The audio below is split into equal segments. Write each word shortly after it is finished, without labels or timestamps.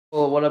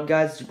Well, what up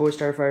guys, it's your boy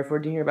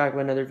StarFire14 here, back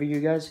with another video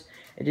guys.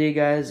 And today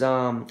guys,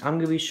 I'm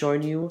going to be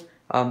showing you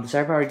the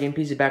CyberPower game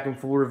PC back in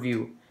full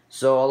review.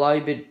 So a lot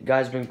of you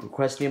guys have been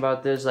requesting me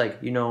about this, like,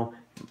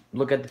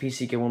 look at the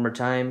PC again one more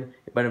time,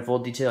 but in full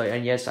detail.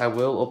 And yes, I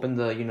will open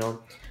the,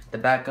 the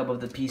backup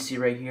of the PC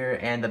right here,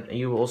 and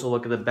you will also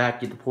look at the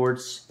back, get the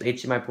ports, the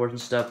HDMI ports and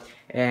stuff.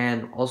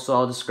 And also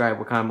I'll describe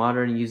what kind of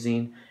monitor I'm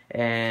using,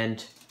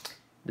 and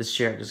this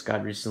chair I just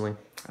got recently.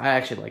 I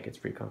actually like it, it's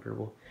pretty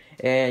comfortable.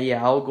 And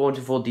yeah, I'll go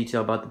into full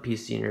detail about the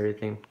PC and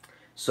everything.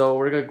 So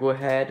we're gonna go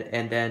ahead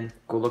and then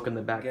go look in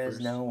the back. Guys,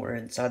 now we're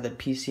inside the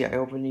PC I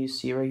opened. You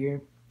see right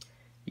here.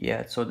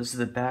 Yeah, so this is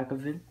the back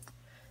of it.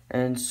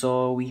 And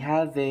so we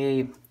have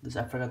I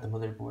forgot the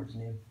motherboard's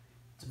name.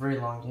 It's a very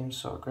long name,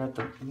 so I'll grab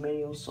the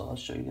manual. So I'll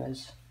show you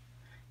guys.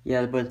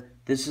 Yeah, but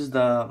this is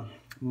the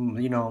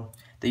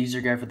the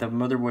user guide for the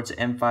motherboard's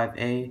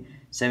M5A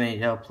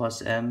 78L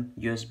plus M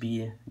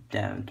USB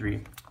down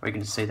 3. Or you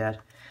can just say that.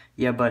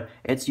 Yeah, but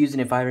it's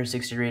using a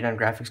 560 Radeon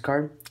graphics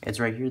card. It's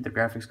right here. The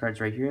graphics card's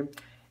right here,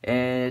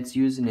 and it's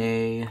using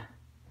a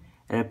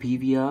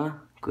PVA,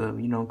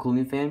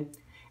 cooling fan.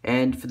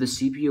 And for the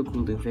CPU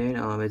cooling fan,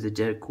 it's a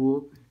Jet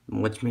Cool,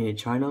 which made in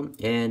China.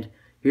 And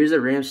here's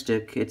a RAM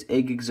stick. It's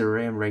 8 gigs of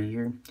RAM right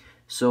here.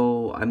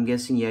 So I'm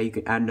guessing, yeah, you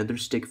can add another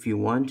stick if you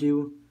want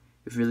to.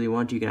 If you really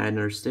want to, you can add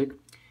another stick.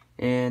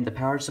 And the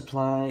power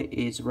supply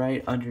is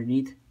right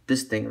underneath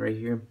this thing right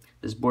here.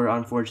 This board,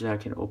 unfortunately,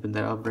 I can't open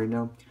that up right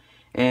now.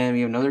 And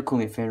we have another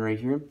cooling fan right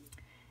here.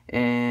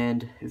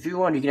 And if you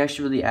want, you can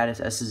actually really add an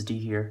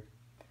SSD here.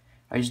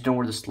 I just don't know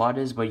where the slot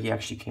is, but you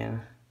actually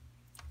can.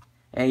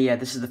 And yeah,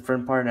 this is the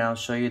front part, and I'll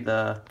show you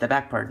the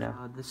back part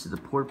now. This is the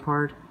port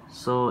part.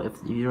 So if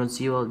you don't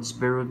see, well, just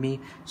bear with me.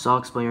 So I'll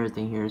explain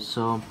everything here.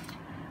 So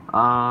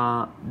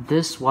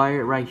this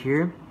wire right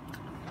here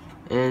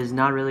is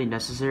not really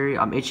necessary.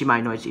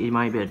 HDMI, no,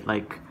 HDMI bit,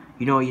 like,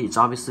 it's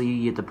obviously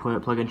you have to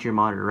plug into your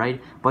monitor,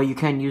 right? But you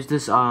can use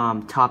this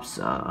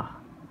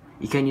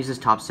you can use this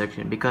top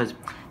section, because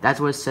that's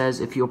what it says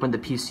if you open the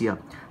PC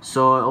up.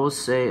 So I will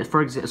say,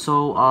 for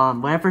example,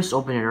 when I first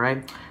opened it,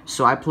 right,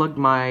 so I plugged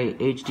my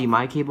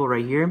HDMI cable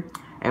right here,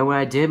 and when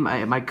I did,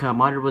 my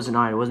monitor wasn't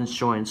on, it wasn't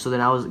showing. So then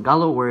got a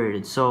little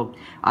worried. So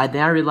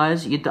then I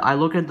realized, I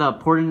looked at the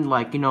important,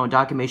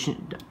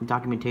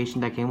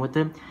 documentation that came with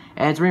it,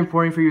 and it's very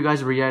important for you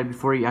guys to read it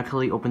before you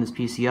actually open this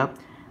PC up.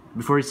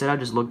 Before you set up,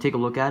 just take a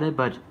look at it.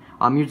 But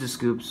here's the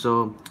scoop.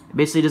 So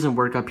basically, it doesn't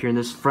work up here in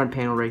this front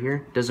panel right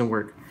here. It doesn't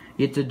work.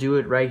 You have to do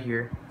it right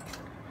here.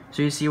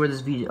 So you see where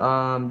this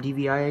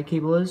DVI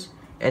cable is,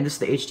 and this is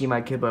the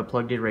HDMI cable. I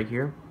plugged it right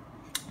here.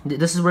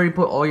 This is where you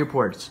put all your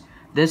ports.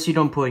 This you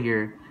don't put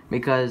here,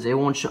 because it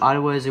won't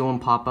otherwise it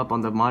won't pop up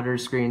on the monitor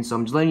screen. So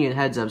I'm just letting you a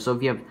heads up. So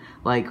if you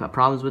have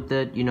problems with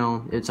it,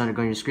 it's not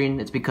on your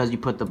screen, it's because you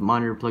put the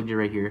monitor plugged in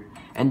right here.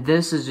 And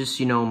this is just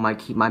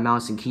my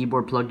mouse and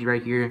keyboard plugged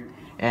right here.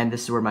 And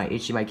this is where my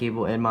HDMI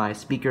cable and my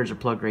speakers are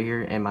plugged right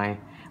here, and my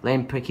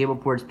LAN cable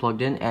port is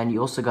plugged in. And you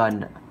also got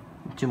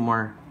 2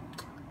 more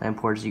LAN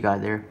ports you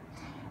got there.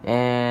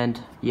 And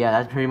yeah,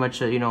 that's pretty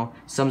much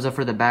sums up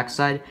for the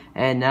backside.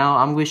 And now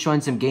I'm going to be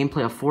showing some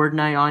gameplay of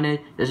Fortnite on it,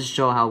 just to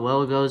show how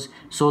well it goes.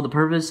 So the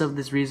purpose of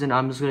this reason,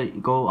 I'm just going to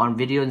go on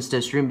video instead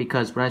of stream,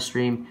 because when I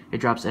stream it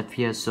drops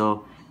FPS.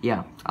 So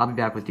yeah, I'll be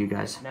back with you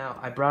guys. Now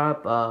I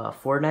brought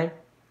up Fortnite,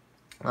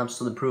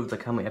 so to prove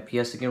how many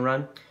FPS it can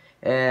run.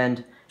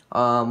 And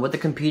with the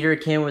computer,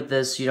 it came with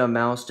this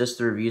mouse, just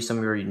to review. Some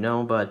of you already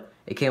know, but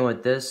it came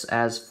with this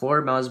as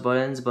 4 mouse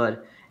buttons.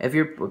 But if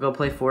you're gonna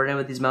play Fortnite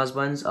with these mouse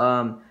buttons,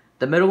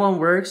 the middle one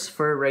works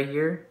for right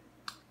here,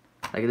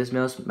 like this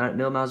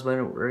middle mouse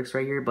button works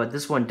right here, but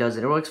this one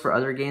doesn't. It works for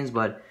other games,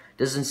 but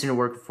doesn't seem to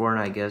work for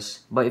Fortnite, I guess.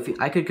 But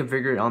I could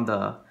configure it on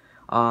the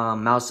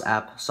mouse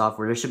app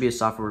software. There should be a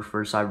software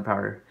for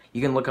CyberPower.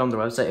 You can look on the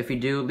website. If you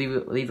do,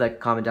 leave like a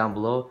comment down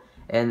below,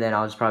 and then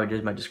I'll just probably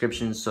do my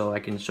description so I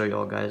can show you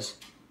all guys.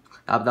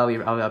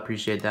 I'll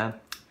appreciate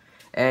that.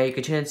 And you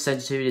can change its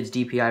sensitivity, its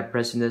DPI, by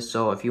pressing this.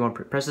 So if you want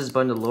to press this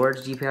button to lower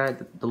its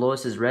DPI, the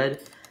lowest is red,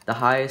 the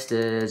highest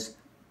is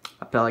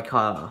like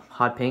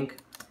hot pink.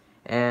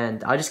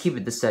 And I'll just keep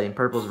it this setting.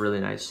 Purple is really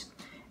nice.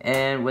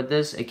 And with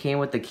this, it came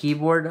with the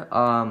keyboard,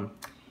 a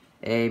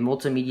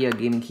multimedia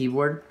gaming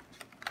keyboard.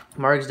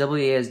 Marks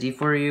WASD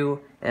for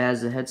you. It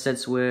has a headset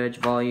switch,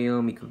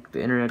 volume. You can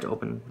the internet to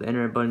open the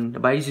internet button.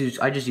 But I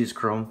just use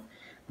Chrome.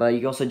 But you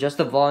can also adjust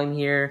the volume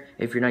here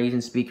if you're not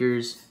using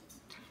speakers.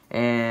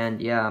 And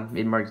yeah,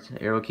 it marks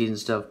arrow keys and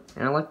stuff.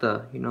 And I like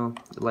the, it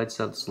lights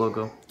up this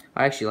logo.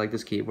 I actually like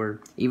this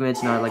keyboard, even if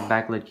it's not like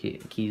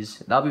backlit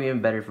keys. That'll be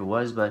even better if it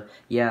was, but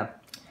yeah.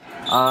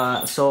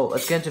 So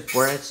let's get into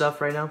Fortnite stuff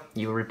right now.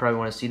 You probably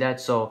want to see that.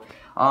 So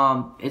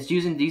it's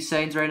using these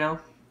settings right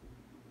now.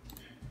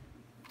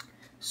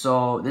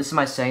 So this is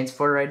my settings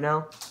for it right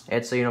now.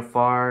 It's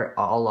far,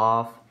 all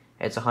off.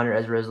 It's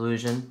 100 Hz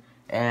resolution,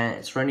 and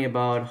it's running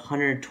about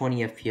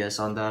 120 FPS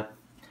on that.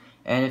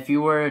 And if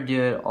you were to do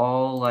it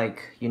all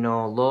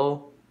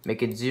low,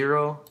 make it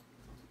 0,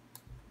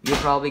 you'll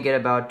probably get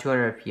about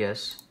 200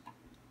 FPS.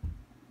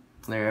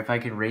 There, if I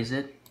could raise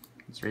it,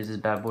 Let's raise this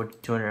bad boy to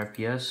 200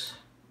 FPS.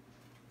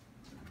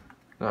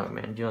 Oh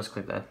man, let's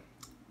click that.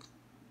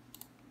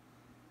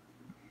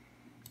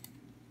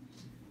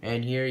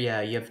 And here,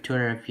 yeah, you have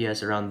 200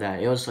 FPS around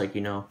that. It was like,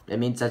 you know, it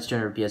means that's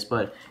 200 FPS.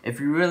 But if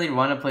you really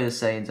want to play the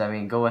settings, I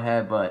mean, go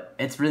ahead. But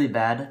it's really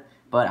bad.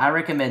 But I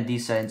recommend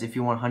these settings if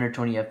you want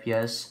 120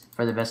 FPS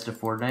for the best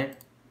of Fortnite.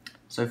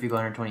 So if you go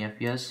 120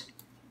 FPS,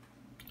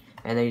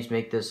 and then you just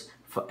make this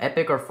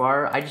epic or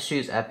far. I just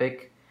choose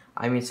epic.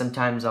 I mean,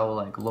 sometimes I will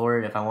like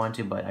lower it if I want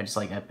to, but I just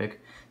like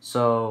epic.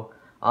 So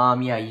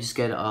yeah, you just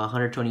get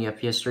 120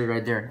 FPS straight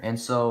right there. And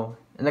so,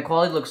 and the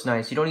quality looks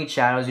nice. You don't need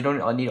shadows. You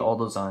don't need all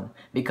those on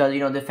because, you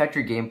know, they affect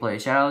your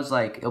gameplay. Shadows,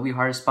 like, it'll be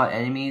hard to spot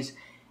enemies,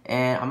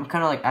 and I'm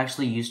kind of like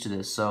actually used to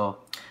this. So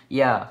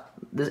yeah,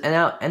 this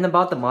and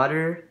about the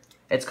monitor,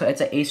 it's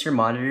an Acer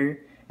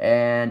monitor,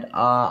 and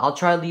I'll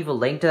try to leave a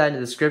link to that in the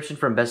description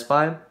from Best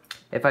Buy.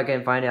 If I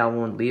can find it, I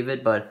won't leave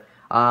it, but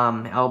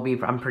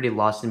I'm pretty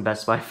lost in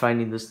Best Buy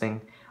finding this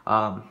thing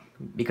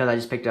because I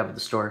just picked it up at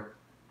the store.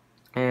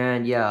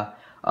 And yeah,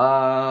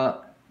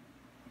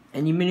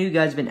 and you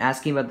guys have been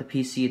asking about the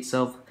PC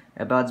itself,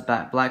 about its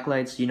black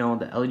lights, you know,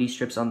 the LED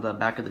strips on the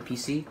back of the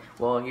PC.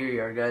 Well, here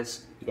you are,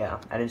 guys. Yeah,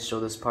 I didn't show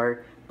this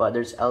part, but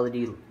there's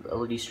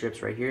LED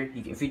strips right here.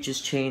 If you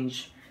just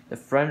change the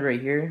front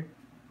right here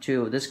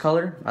to this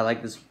color, I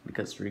like this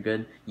because it's pretty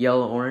good,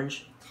 yellow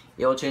orange.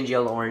 It will change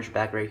yellow orange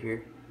back right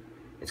here.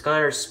 It's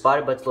kind of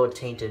spotted, but it's a little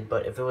tainted.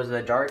 But if it was in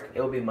the dark,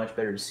 it would be much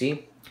better to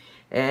see.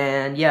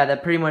 And yeah,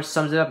 that pretty much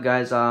sums it up,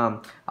 guys.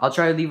 I'll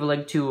try to leave a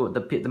link to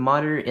the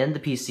monitor and the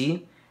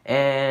PC.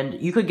 And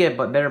you could get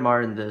better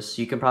monitor than this.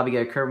 You can probably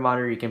get a curved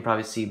monitor. You can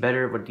probably see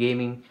better with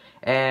gaming.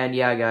 And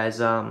yeah, guys.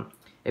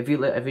 If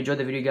you enjoyed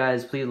the video,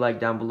 guys, please like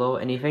down below.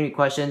 And if you have any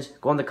questions,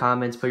 go in the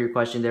comments. Put your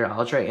question there.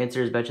 I'll try to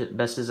answer as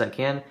best as I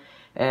can.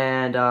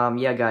 And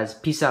yeah, guys.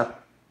 Peace out.